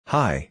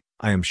Hi,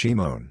 I am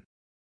Shimon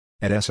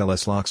at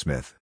SLS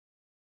Locksmith,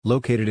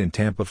 located in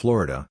Tampa,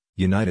 Florida,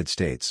 United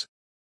States.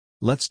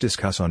 Let's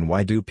discuss on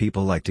why do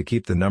people like to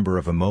keep the number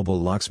of a mobile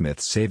locksmith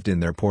saved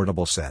in their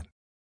portable set.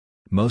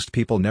 Most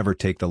people never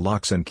take the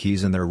locks and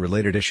keys and their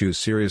related issues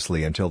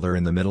seriously until they're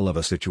in the middle of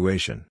a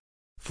situation.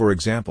 For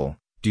example,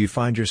 do you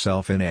find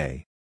yourself in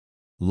a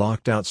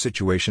locked out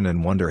situation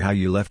and wonder how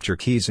you left your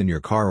keys in your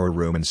car or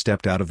room and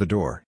stepped out of the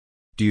door?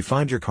 Do you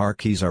find your car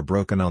keys are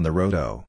broken on the road? Oh,